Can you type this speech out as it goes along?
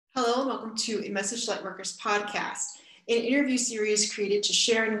Hello and welcome to a Message Lightworkers podcast, an interview series created to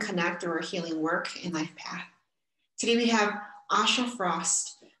share and connect through our healing work and life path. Today we have Asha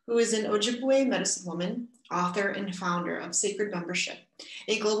Frost, who is an Ojibwe medicine woman, author, and founder of Sacred Membership,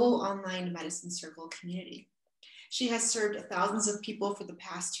 a global online medicine circle community. She has served thousands of people for the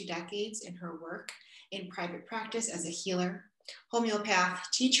past 2 decades in her work in private practice as a healer,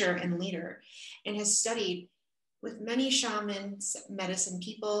 homeopath, teacher, and leader, and has studied with many shamans, medicine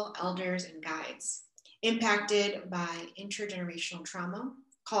people, elders, and guides. Impacted by intergenerational trauma,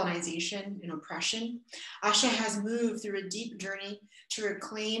 colonization, and oppression, Asha has moved through a deep journey to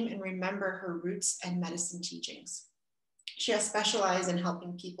reclaim and remember her roots and medicine teachings. She has specialized in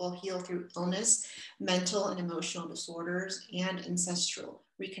helping people heal through illness, mental and emotional disorders, and ancestral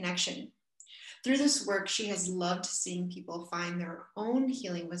reconnection. Through this work, she has loved seeing people find their own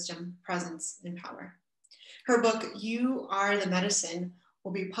healing wisdom, presence, and power. Her book, You Are the Medicine,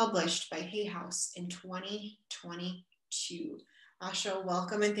 will be published by Hay House in 2022. Asha,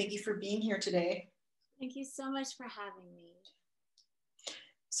 welcome and thank you for being here today. Thank you so much for having me.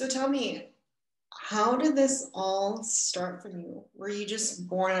 So tell me, how did this all start for you? Were you just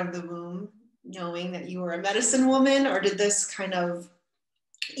born out of the womb knowing that you were a medicine woman, or did this kind of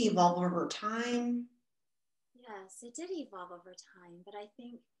evolve over time? Yes, it did evolve over time, but I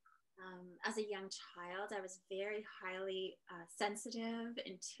think as a young child, I was very highly sensitive,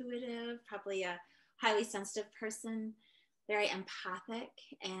 intuitive, probably a highly sensitive person, very empathic,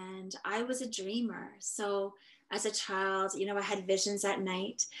 and I was a dreamer. So as a child, I had visions at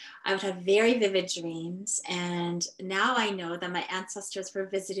night. I would have very vivid dreams. And now I know that my ancestors were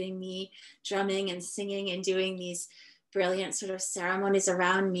visiting me, drumming and singing and doing these brilliant sort of ceremonies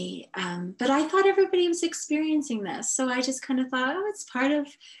around me. But I thought everybody was experiencing this. So I just kind of thought, oh, it's part of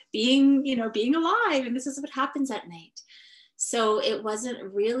being alive. And this is what happens at night. So it wasn't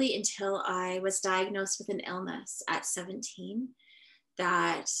really until I was diagnosed with an illness at 17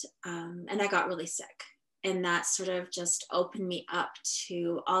 that, and I got really sick. And that sort of just opened me up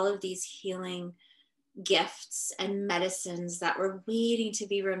to all of these healing gifts and medicines that were waiting to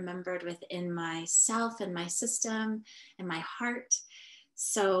be remembered within myself and my system and my heart.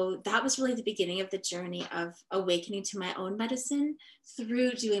 So that was really the beginning of the journey of awakening to my own medicine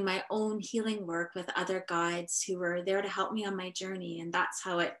through doing my own healing work with other guides who were there to help me on my journey. And that's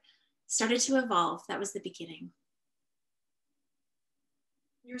how it started to evolve. That was the beginning.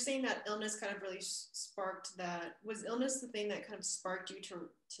 You were saying that illness kind of really sparked that. Was illness the thing that kind of sparked you to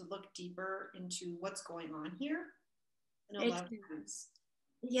look deeper into what's going on here?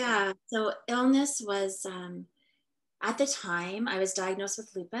 Yeah, so illness was, at the time I was diagnosed with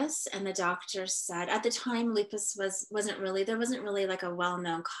lupus, and the doctor said at the time lupus wasn't really like a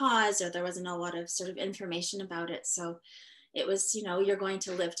well-known cause, or there wasn't a lot of sort of information about it. So it was, you're going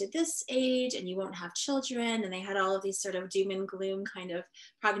to live to this age and you won't have children. And they had all of these sort of doom and gloom kind of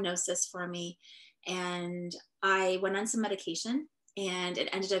prognosis for me. And I went on some medication and it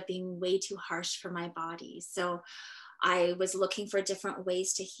ended up being way too harsh for my body. So I was looking for different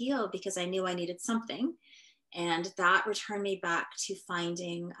ways to heal because I knew I needed something. And that returned me back to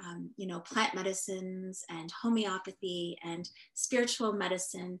finding, plant medicines and homeopathy and spiritual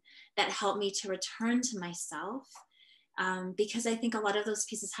medicine that helped me to return to myself. Because I think a lot of those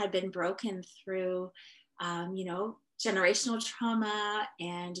pieces had been broken through, generational trauma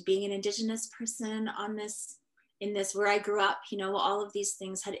and being an Indigenous person in this where I grew up, all of these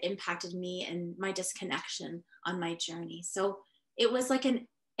things had impacted me and my disconnection on my journey. So it was like an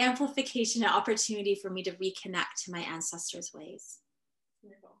amplification, an opportunity for me to reconnect to my ancestors' ways.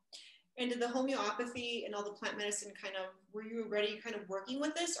 Wonderful. And did the homeopathy and all the plant medicine were you already kind of working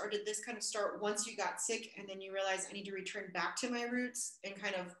with this, or did this kind of start once you got sick and then you realized I need to return back to my roots and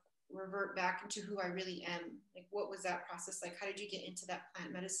kind of revert back into who I really am? Like, what was that process like? How did you get into that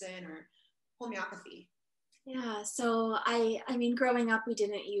plant medicine or homeopathy? Yeah, so I mean, growing up, we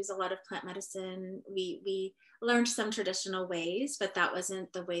didn't use a lot of plant medicine. We learned some traditional ways, but that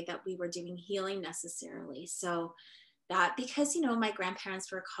wasn't the way that we were doing healing necessarily. So that because, my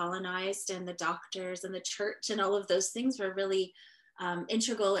grandparents were colonized and the doctors and the church and all of those things were really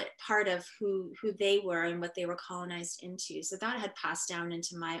integral part of who they were and what they were colonized into. So that had passed down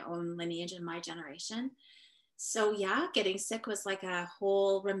into my own lineage and my generation. So yeah, getting sick was like a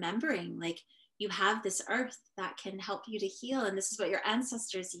whole remembering, like you have this earth that can help you to heal. And this is what your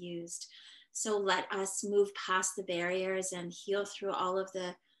ancestors used. So let us move past the barriers and heal through all of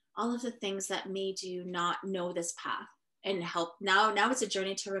the things that made you not know this path. And help now it's a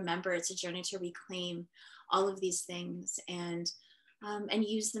journey to remember. It's a journey to reclaim all of these things and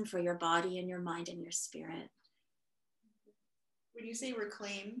use them for your body and your mind and your spirit. When you say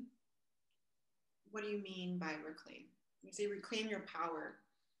reclaim, what do you mean by reclaim? You say reclaim your power.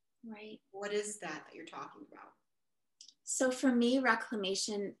 Right. What is that you're talking about? So for me,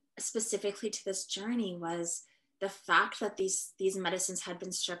 reclamation specifically to this journey was the fact that these medicines had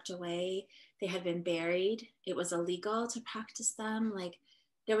been stripped away, they had been buried, it was illegal to practice them. Like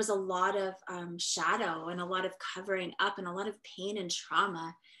there was a lot of shadow and a lot of covering up and a lot of pain and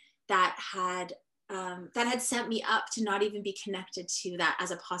trauma that had sent me up to not even be connected to that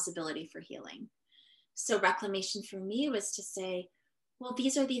as a possibility for healing. So reclamation for me was to say, well,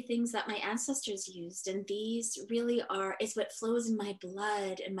 these are the things that my ancestors used, and these really are, it's what flows in my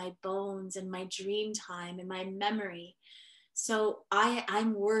blood and my bones and my dream time and my memory. So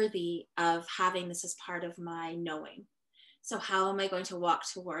I'm worthy of having this as part of my knowing. So how am I going to walk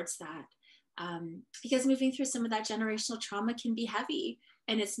towards that? Because moving through some of that generational trauma can be heavy,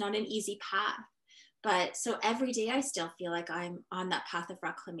 and it's not an easy path. But so every day I still feel like I'm on that path of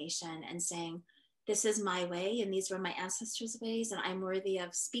reclamation and saying, this is my way, and these were my ancestors' ways, and I'm worthy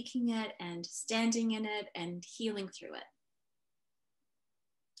of speaking it and standing in it and healing through it.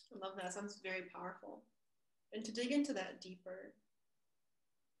 I love that. Sounds very powerful. And to dig into that deeper,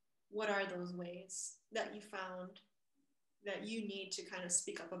 what are those ways that you found that you need to kind of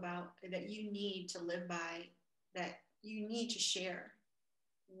speak up about, that you need to live by, that you need to share?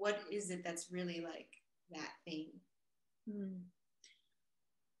 What is it that's really like that thing?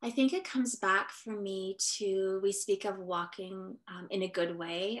 I think it comes back for me to, we speak of walking in a good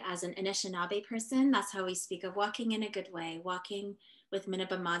way as an Anishinaabe person. That's how we speak of walking in a good way, walking with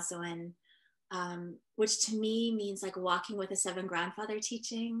Minabamazoan, which to me means like walking with the 7 grandfather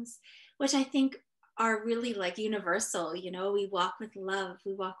teachings, which I think are really like universal. You know, we walk with love,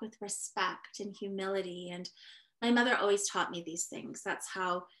 we walk with respect and humility. And my mother always taught me these things. That's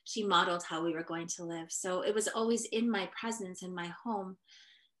how she modeled how we were going to live. So it was always in my presence, in my home.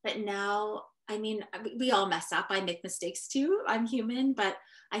 But now, I mean, we all mess up. I make mistakes too. I'm human, but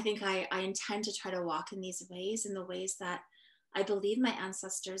I think I intend to try to walk in these ways, in the ways that I believe my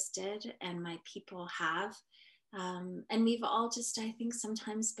ancestors did and my people have. And we've all just, I think,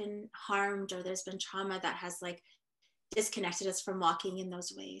 sometimes been harmed, or there's been trauma that has like disconnected us from walking in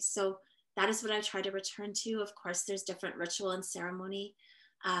those ways. So that is what I try to return to. Of course, there's different ritual and ceremony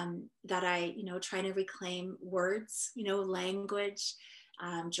that I, try to reclaim words, language,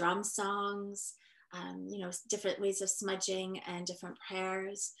 drum songs, different ways of smudging and different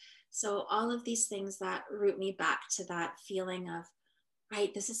prayers. So all of these things that root me back to that feeling of,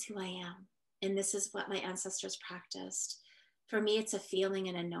 right, this is who I am, and this is what my ancestors practiced. For me, it's a feeling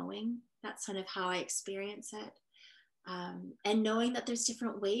and a knowing. That's kind of how I experience it. And knowing that there's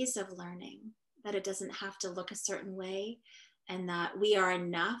different ways of learning, that it doesn't have to look a certain way, and that we are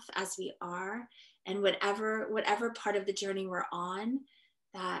enough as we are, and whatever part of the journey we're on,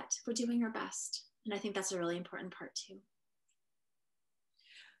 that we're doing our best. And I think that's a really important part too.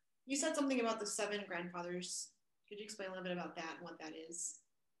 You said something about the 7 grandfathers. Could you explain a little bit about that and what that is?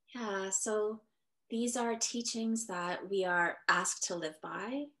 Yeah, so these are teachings that we are asked to live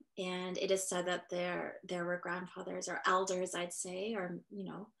by. And it is said that there were grandfathers or elders, I'd say, or,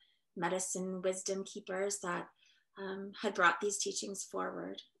 medicine wisdom keepers that had brought these teachings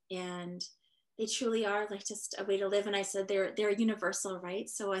forward. And they truly are like just a way to live. And I said they're universal, right?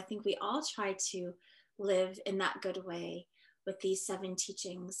 So I think we all try to live in that good way with these 7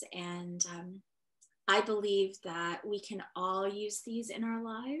 teachings. And I believe that we can all use these in our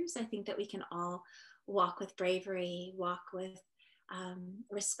lives. I think that we can all walk with bravery, walk with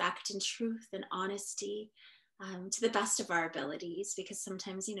respect and truth and honesty to the best of our abilities, because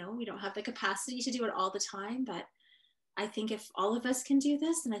sometimes, we don't have the capacity to do it all the time. But I think if all of us can do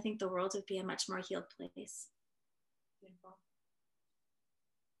this, then I think the world would be a much more healed place. Beautiful.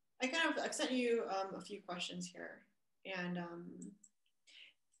 I've sent you a few questions here, and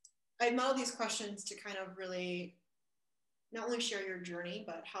I modeled these questions to kind of really not only share your journey,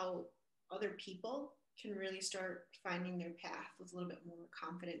 but how other people can really start finding their path with a little bit more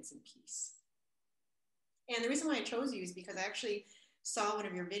confidence and peace. And the reason why I chose you is because I actually saw one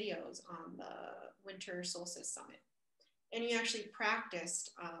of your videos on the Winter Solstice Summit, and you actually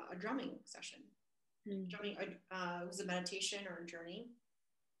practiced a drumming session. Drumming, it was a meditation or a journey.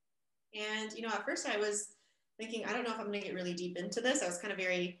 And, at first I was thinking, I don't know if I'm going to get really deep into this. I was kind of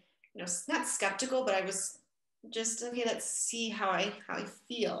very, not skeptical, but I was just, okay, let's see how I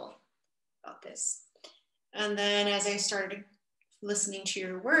feel about this. And then as I started listening to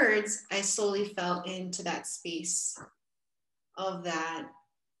your words, I slowly fell into that space of that,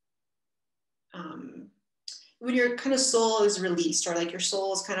 when your kind of soul is released, or like your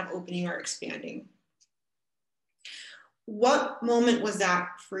soul is kind of opening or expanding. What moment was that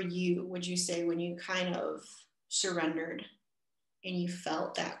for you, would you say, when you kind of surrendered and you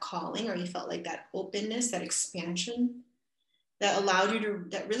felt that calling, or you felt like that openness, that expansion that allowed you to,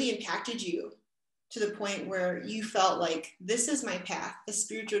 that really impacted you to the point where you felt like, this is my path. The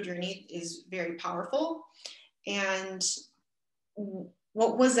spiritual journey is very powerful. And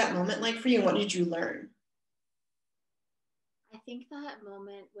what was that moment like for you? And what did you learn? I think that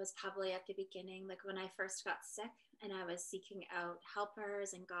moment was probably at the beginning, like when I first got sick and I was seeking out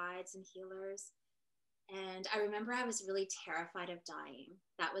helpers and guides and healers. And I remember I was really terrified of dying.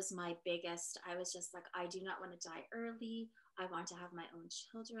 That was my biggest, I was just like, I do not want to die early. I want to have my own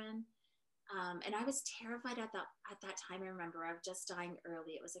children. And I was terrified at that time. I remember of just dying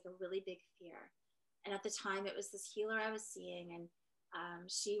early. It was like a really big fear. And at the time, it was this healer I was seeing, and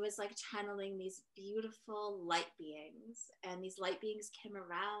she was like channeling these beautiful light beings, and these light beings came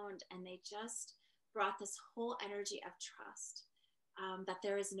around, and they just brought this whole energy of trust, that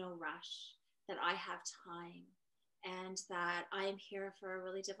there is no rush, that I have time, and that I am here for a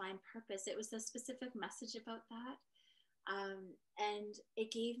really divine purpose. It was a specific message about that. And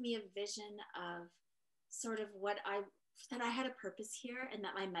it gave me a vision of sort of that I had a purpose here, and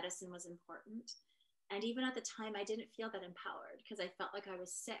that my medicine was important. And even at the time, I didn't feel that empowered, because I felt like I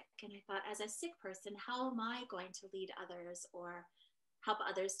was sick. And I thought, as a sick person, how am I going to lead others or help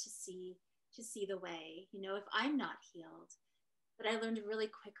others to see the way, if I'm not healed? But I learned really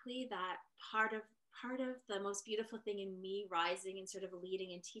quickly that part of the most beautiful thing in me rising and sort of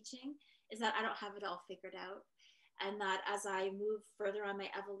leading and teaching is that I don't have it all figured out. And that as I move further on my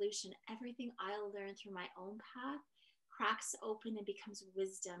evolution, everything I'll learn through my own path cracks open and becomes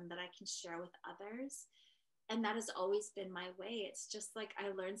wisdom that I can share with others. And that has always been my way. It's just like I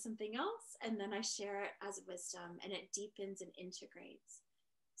learn something else and then I share it as wisdom, and it deepens and integrates.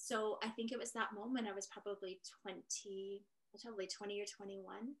 So I think it was that moment. I was probably 20 or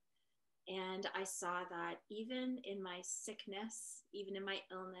 21. And I saw that even in my sickness, even in my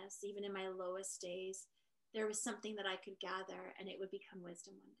illness, even in my lowest days, there was something that I could gather, and it would become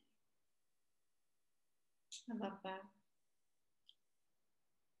wisdom one I love that.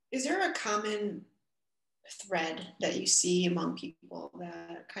 Is there a common thread that you see among people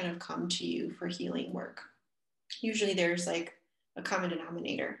that kind of come to you for healing work? Usually there's like a common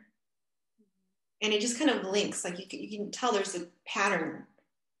denominator. And it just kind of links, like you can tell there's a pattern.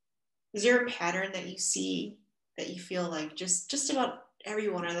 Is there a pattern that you see that you feel like just about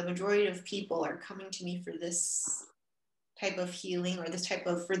everyone, or the majority of people, are coming to me for this type of healing, or this type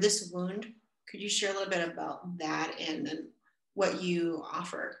of, for this wound? Could you share a little bit about that, and then what you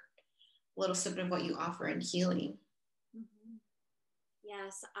offer, a little snippet of what you offer in healing? day?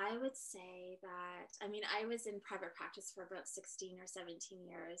 Yes, I would say that, I mean, I was in private practice for about 16 or 17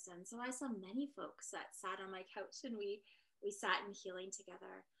 years. And so I saw many folks that sat on my couch, and we sat in healing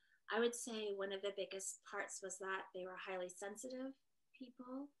together. I would say one of the biggest parts was that they were highly sensitive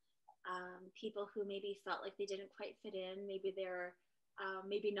people, people who maybe felt like they didn't quite fit in. Maybe they're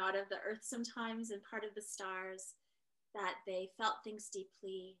maybe not of the earth sometimes and part of the stars, that they felt things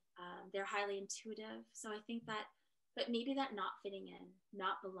deeply. They're highly intuitive. So I think that, but maybe that not fitting in,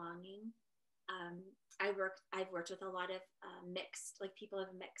 not belonging. Um, I've worked with a lot of mixed, like people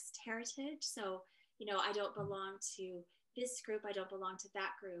of mixed heritage. So, I don't belong to this group, I don't belong to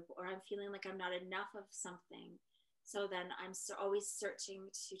that group, or I'm feeling like I'm not enough of something. So then I'm always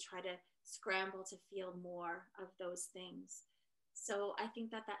searching to try to scramble to feel more of those things. So I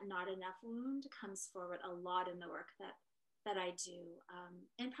think that not enough wound comes forward a lot in the work that I do,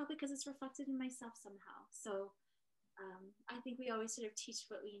 and probably because it's reflected in myself somehow. So I think we always sort of teach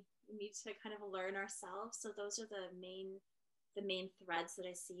what we need to kind of learn ourselves. So those are the main threads that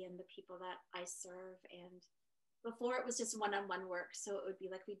I see in the people that I serve. And before it was just one-on-one work, so it would be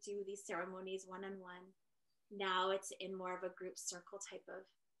like we do these ceremonies one-on-one. Now it's in more of a group circle type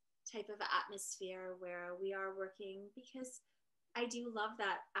of atmosphere where we are working, because I do love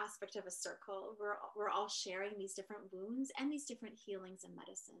that aspect of a circle. We're all sharing these different wounds and these different healings and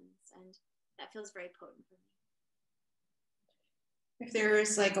medicines, and that feels very potent for me. If there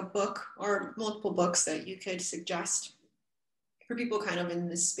is like a book or multiple books that you could suggest for people kind of in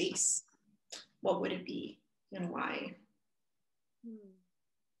this space, what would it be and why?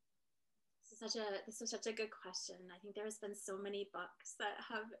 This is such a good question. I think there has been so many books that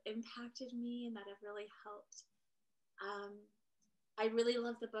have impacted me and that have really helped. I really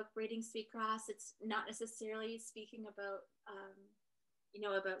love the book Braiding Sweetgrass. It's not necessarily speaking about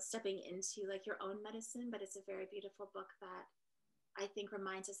about stepping into like your own medicine, but it's a very beautiful book that I think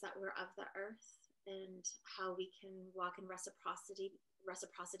reminds us that we're of the earth, and how we can walk in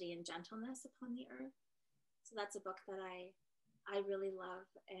reciprocity and gentleness upon the earth. So that's a book that I really love.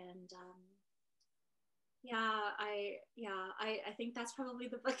 And I think that's probably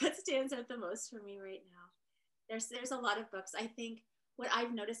the book that stands out the most for me right now. There's a lot of books. I think what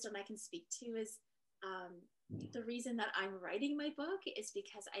I've noticed and I can speak to is the reason that I'm writing my book is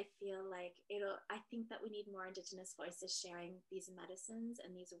because I feel like I think that we need more Indigenous voices sharing these medicines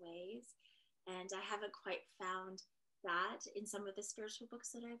and these ways. And I haven't quite found that in some of the spiritual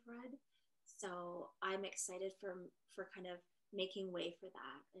books that I've read. So I'm excited for kind of making way for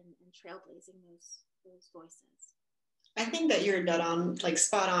that and trailblazing those voices. I think that you're dead on, like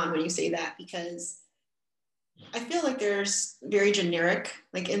spot on when you say that, because I feel like there's very generic,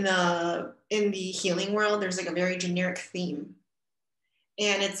 like in the healing world, there's like a very generic theme.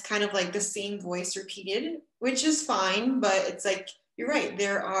 And it's kind of like the same voice repeated, which is fine, but it's like, you're right,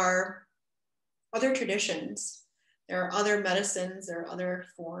 there are other traditions, there are other medicines, there are other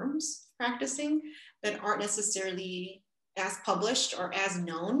forms practicing that aren't necessarily as published or as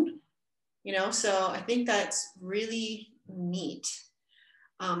known, you know? So I think that's really neat,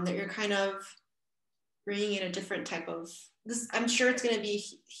 that you're kind of bringing in a different type of this. I'm sure it's going to be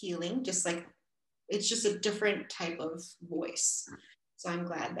healing, just like it's just a different type of voice. So I'm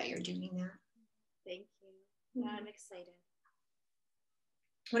glad that you're doing that. Thank you. Yeah, I'm excited.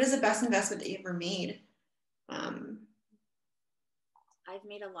 What is the best investment that you ever made? I've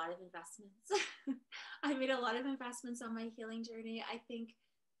made a lot of investments. I've made a lot of investments on my healing journey. I think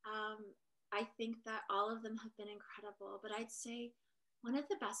that all of them have been incredible, but I'd say one of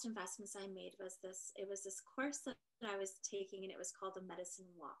the best investments I made was this course that I was taking, and it was called the Medicine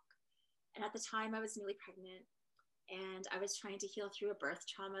Walk. And at the time I was newly pregnant and I was trying to heal through a birth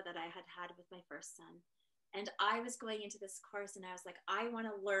trauma that I had had with my first son. And I was going into this course and I was like, I want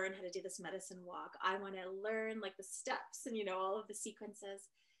to learn how to do this medicine walk. I want to learn like the steps and, all of the sequences.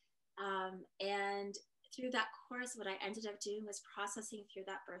 And through that course, what I ended up doing was processing through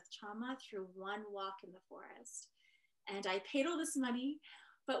that birth trauma through one walk in the forest. And I paid all this money,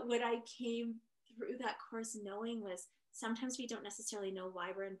 but what I came through that course knowing was sometimes we don't necessarily know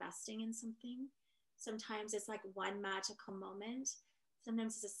why we're investing in something. Sometimes it's like one magical moment.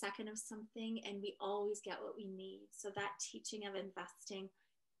 Sometimes it's a second of something, and we always get what we need. So that teaching of investing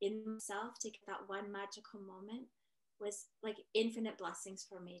in myself to get that one magical moment was like infinite blessings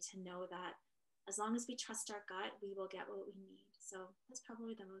for me to know that as long as we trust our gut, we will get what we need. So that's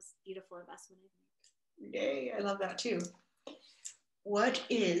probably the most beautiful investment I've made. Yay, I love that too. What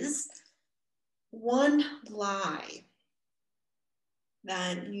is one lie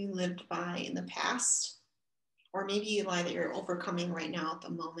that you lived by in the past, or maybe a lie that you're overcoming right now at the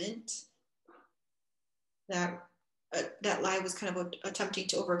moment, that lie was kind of attempting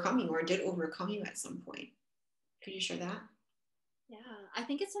to overcome you or did overcome you at some point? Could you share that? Yeah, I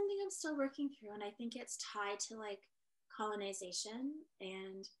think it's something I'm still working through, and I think it's tied to like colonization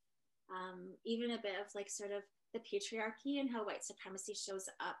and even a bit of like sort of the patriarchy and how white supremacy shows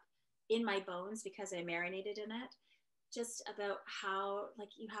up in my bones because I marinated in it. Just about how like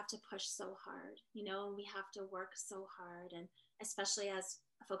you have to push so hard, and we have to work so hard, and especially as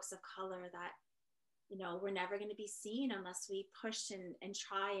folks of color that, we're never going to be seen unless we push and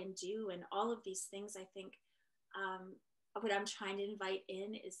try and do, and all of these things. I think what I'm trying to invite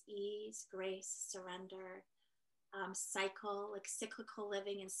in is ease, grace, surrender, cyclical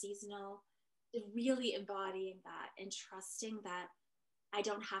living and seasonal, really embodying that and trusting that I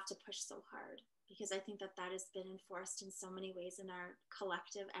don't have to push so hard, because I think that has been enforced in so many ways in our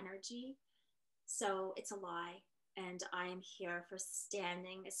collective energy. So it's a lie. And I am here for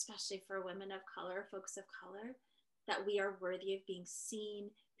standing, especially for women of color, folks of color, that we are worthy of being seen,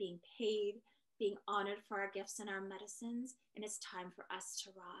 being paid, being honored for our gifts and our medicines. And it's time for us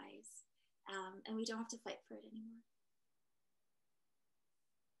to rise. And we don't have to fight for it anymore.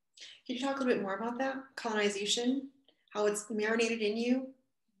 Can you talk a little bit more about that? Colonization, how it's marinated in you?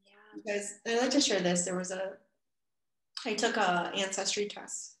 Because I'd like to share this. I took a ancestry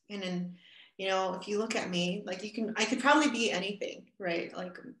test, and then, if you look at me, like I could probably be anything, right?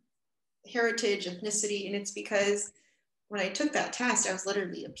 Like heritage, ethnicity. And it's because when I took that test, I was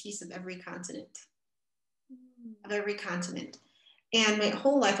literally a piece of every continent, And my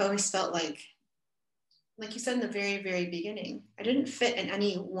whole life, I always felt like you said in the very, very beginning, I didn't fit in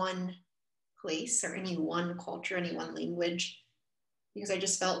any one place or any one culture, any one language, because I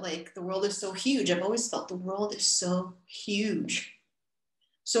just felt like the world is so huge. I've always felt the world is so huge.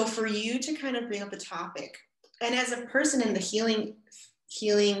 So for you to kind of bring up a topic, and as a person in the healing,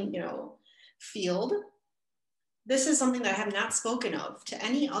 field, this is something that I have not spoken of to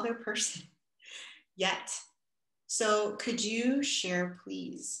any other person yet. So could you share,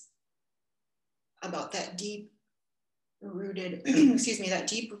 please, about that deep rooted, excuse me, that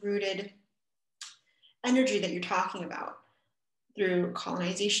deep rooted energy that you're talking about through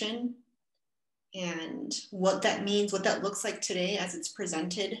colonization and what that means, what that looks like today as it's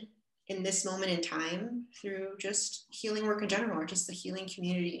presented in this moment in time through just healing work in general, or just the healing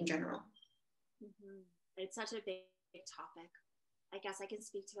community in general. Mm-hmm. It's such a big topic. I guess I can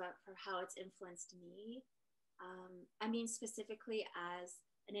speak to it for how it's influenced me. I mean, specifically as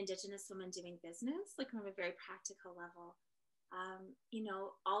an Indigenous woman doing business, like on a very practical level. You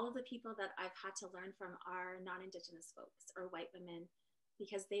know, all of the people that I've had to learn from are non-Indigenous folks or white women,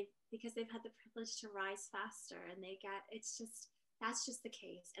 because they've had the privilege to rise faster, and that's just the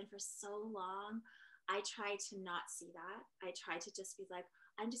case. And for so long, I tried to not see that. I tried to just be like,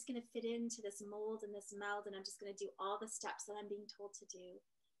 I'm just going to fit into this mold and this meld, and I'm just going to do all the steps that I'm being told to do.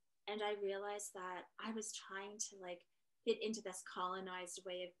 And I realized that I was trying to like fit into this colonized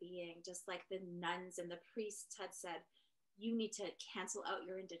way of being, just like the nuns and the priests had said, you need to cancel out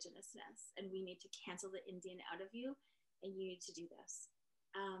your Indigenousness, and we need to cancel the Indian out of you, and you need to do this.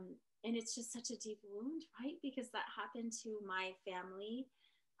 And it's just such a deep wound, right? Because that happened to my family.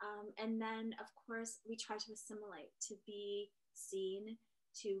 And then, of course, we try to assimilate, to be seen,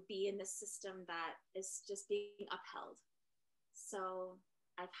 to be in the system that is just being upheld. So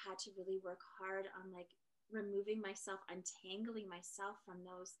I've had to really work hard on like removing myself, untangling myself from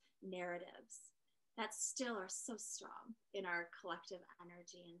those narratives that still are so strong in our collective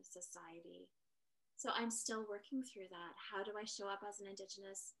energy in society. So I'm still working through that. How do I show up as an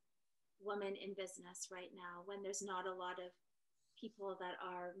Indigenous woman in business right now when there's not a lot of people that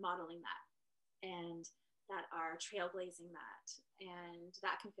are modeling that and that are trailblazing that, and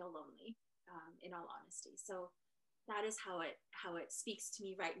that can feel lonely, in all honesty. So that is how it speaks to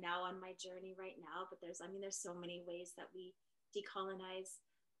me right now on my journey right now. But there's so many ways that we decolonize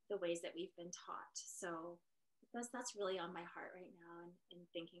the ways that we've been taught. So that's really on my heart right now, and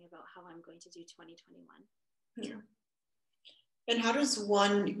thinking about how I'm going to do 2021. Yeah. And how does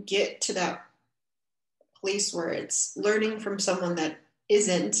one get to that place where it's learning from someone that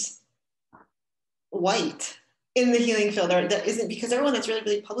isn't white in the healing field, or that isn't, because everyone that's really,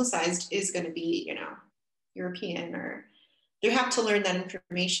 really publicized is going to be, you know, European, or they have to learn that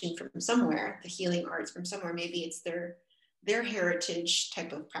information from somewhere, the healing arts from somewhere. Maybe it's their heritage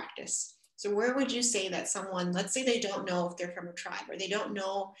type of practice. So where would you say that someone, let's say they don't know if they're from a tribe, or they don't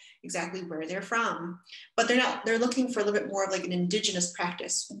know exactly where they're from, but they're looking for a little bit more of like an Indigenous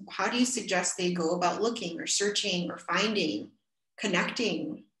practice. How do you suggest they go about looking or searching or finding,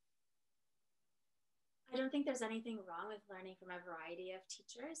 connecting? I don't think there's anything wrong with learning from a variety of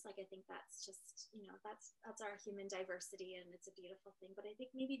teachers. Like, I think that's just, that's our human diversity, and it's a beautiful thing. But I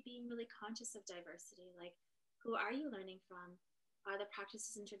think maybe being really conscious of diversity, like, who are you learning from? Are the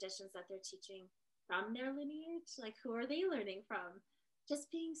practices and traditions that they're teaching from their lineage? Like, who are they learning from? Just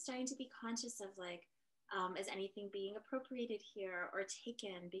starting to be conscious of like, is anything being appropriated here or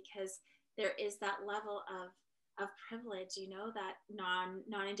taken? Because there is that level of privilege, that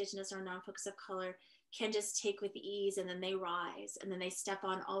non-Indigenous or non-folks of color can just take with ease, and then they rise, and then they step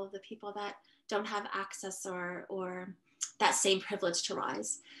on all of the people that don't have access or that same privilege to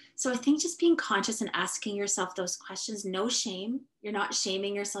rise. So I think just being conscious and asking yourself those questions, no shame. You're not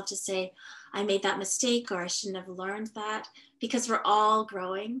shaming yourself to say, I made that mistake, or I shouldn't have learned that, because we're all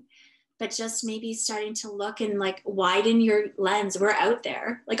growing. But just maybe starting to look and like widen your lens. We're out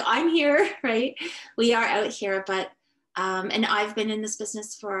there. Like, I'm here, right? We are out here, but and I've been in this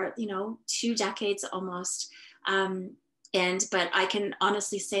business for 2 decades almost, but I can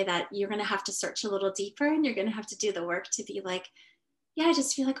honestly say that you're going to have to search a little deeper, and you're going to have to do the work to be like, yeah,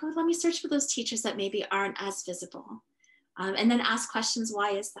 just feel like, oh, let me search for those teachers that maybe aren't as visible, and then ask questions.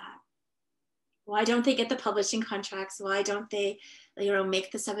 Why is that? Why don't they get the publishing contracts? Why don't they,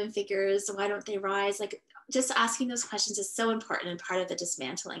 make the 7 figures? Why don't they rise? Like, just asking those questions is so important, and part of the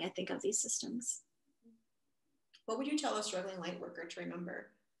dismantling, I think, of these systems. What would you tell a struggling light worker to remember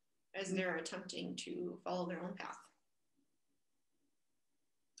as they're attempting to follow their own path?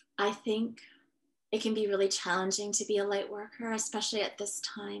 I think it can be really challenging to be a light worker, especially at this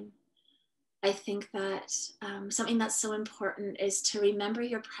time. I think that something that's so important is to remember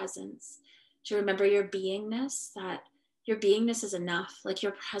your presence, to remember your beingness, that your beingness is enough, like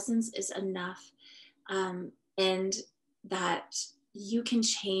your presence is enough, and that you can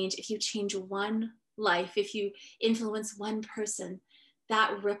change. If you change one life, if you influence one person,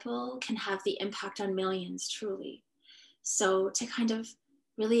 that ripple can have the impact on millions, truly. So to kind of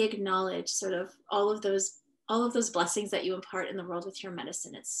really acknowledge sort of all of those blessings that you impart in the world with your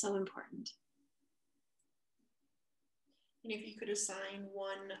medicine, it's so important. And if you could assign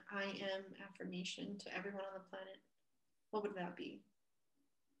one I am affirmation to everyone on the planet, what would that be?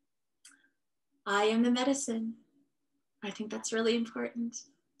 I am the medicine. I think that's really important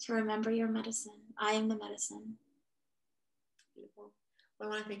to remember your medicine. I am the medicine. Beautiful. Well,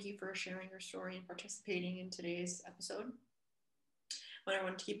 I want to thank you for sharing your story and participating in today's episode. I want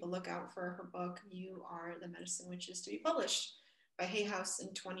everyone to keep a lookout for her book, You Are the Medicine, which is to be published by Hay House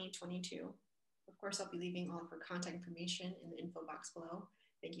in 2022. Of course, I'll be leaving all of her contact information in the info box below.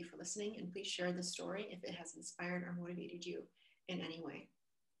 Thank you for listening, and please share this story if it has inspired or motivated you in any way.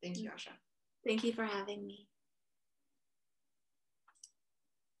 Thank you, Asha. Thank you for having me.